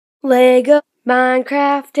Lego,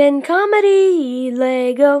 Minecraft and comedy.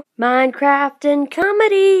 Lego, Minecraft and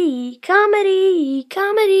comedy.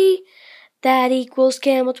 Comedy. That equals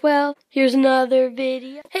Camel 12. Here's another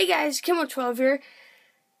video. Hey guys, Camel 12 here.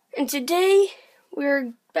 And today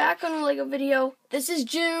we're back on a Lego video. This is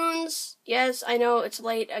June's. Yes, I know it's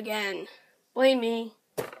late again. Blame me.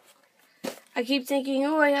 I keep thinking,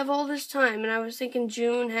 oh, I have all this time. And I was thinking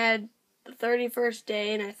June had the 31st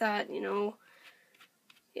day. And I thought,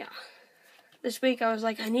 yeah. This week I was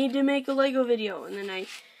like, I need to make a Lego video, and then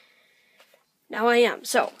now I am.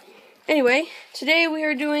 So, anyway, today we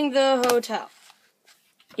are doing the hotel.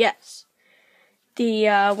 Yes.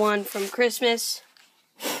 The one from Christmas.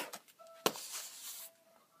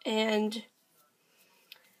 And,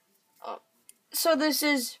 so this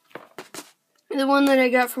is the one that I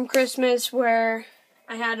got from Christmas where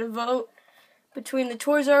I had to vote between the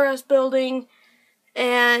Toys R Us building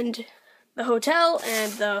and the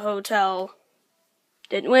hotel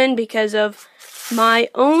didn't win because of my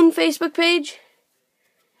own Facebook page.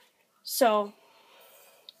 So,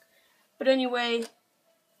 but anyway,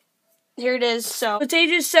 here it is. So, it's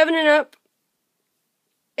ages 7 and up,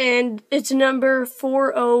 and it's number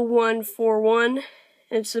 40141, and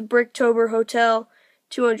it's the Bricktober Hotel,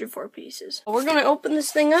 204 pieces. We're going to open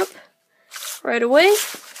this thing up right away,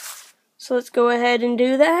 so let's go ahead and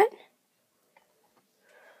do that.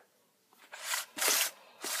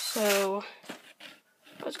 So,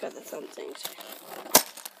 it's got the thumb things.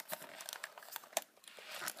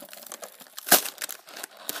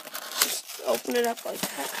 Just open it up like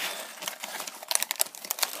that.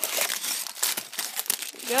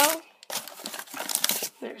 There we go.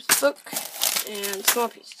 There's the book and small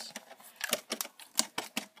pieces.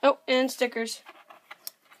 Oh, and stickers.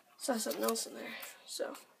 Saw something else in there.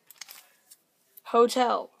 So,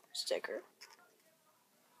 hotel sticker.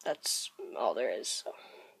 That's all there is. So.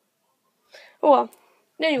 Oh well.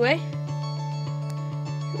 Anyway,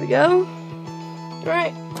 here we go.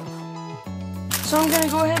 Alright. So I'm going to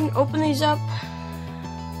go ahead and open these up,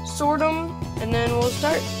 sort them, and then we'll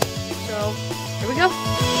start. So, here we go.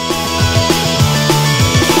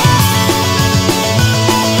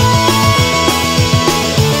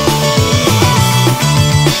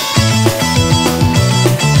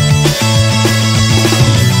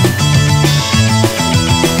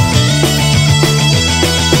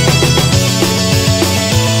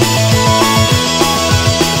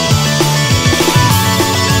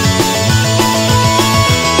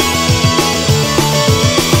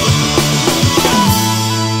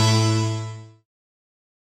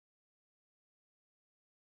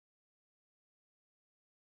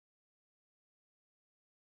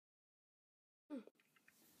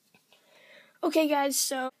 Okay guys,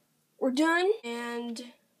 so we're done,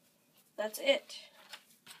 and that's it.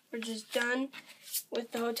 We're just done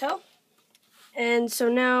with the hotel. And so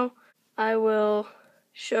now I will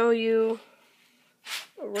show you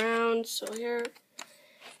around. So here,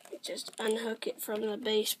 just unhook it from the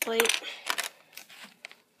base plate.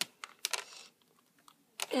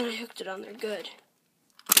 And I hooked it on there good.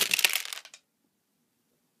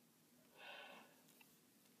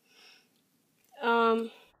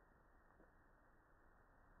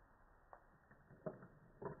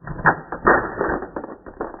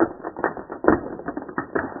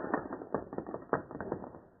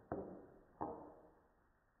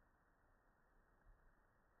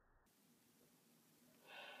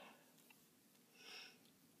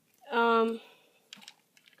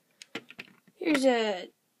 Here's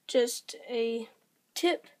just a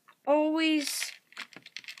tip. Always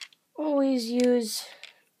use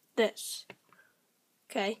this.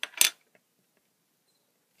 Okay?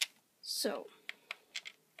 So,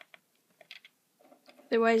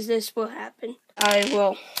 otherwise this will happen. I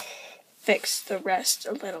will fix the rest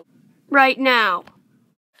a little right now.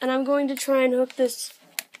 And I'm going to try and hook this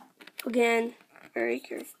again very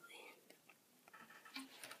carefully.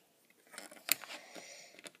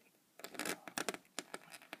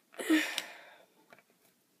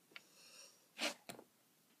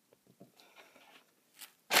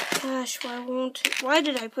 Gosh, why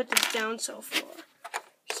did I put this down so far?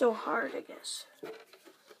 So hard, I guess.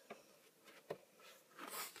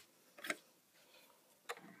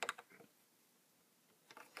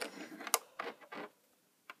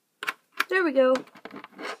 There we go.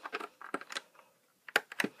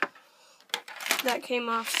 That came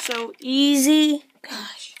off so easy.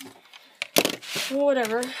 Gosh. Well,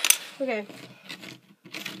 whatever. Okay.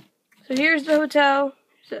 So here's the hotel.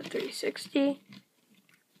 Here's that 360.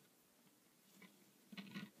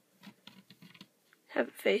 Have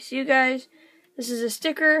it face you guys. This is a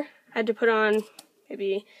sticker I had to put on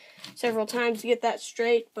maybe several times to get that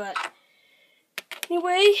straight, but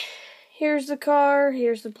anyway, here's the car,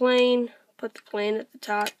 here's the plane. Put the plane at the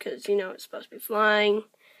top because, you know, it's supposed to be flying.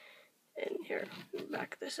 And here,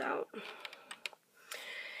 back this out.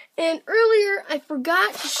 And earlier, I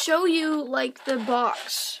forgot to show you, like, the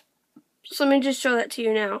box. So let me just show that to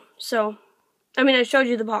you now. So, I mean, I showed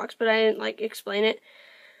you the box, but I didn't, like, explain it.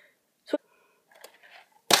 So,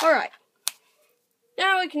 alright.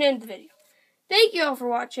 Now we can end the video. Thank you all for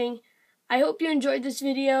watching. I hope you enjoyed this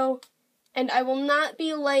video. And I will not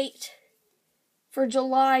be late for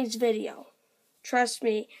July's video. Trust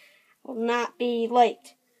me, I will not be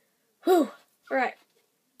late. Whew. Alright.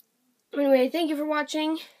 Anyway, thank you for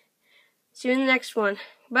watching. See you in the next one.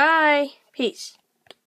 Bye. Peace.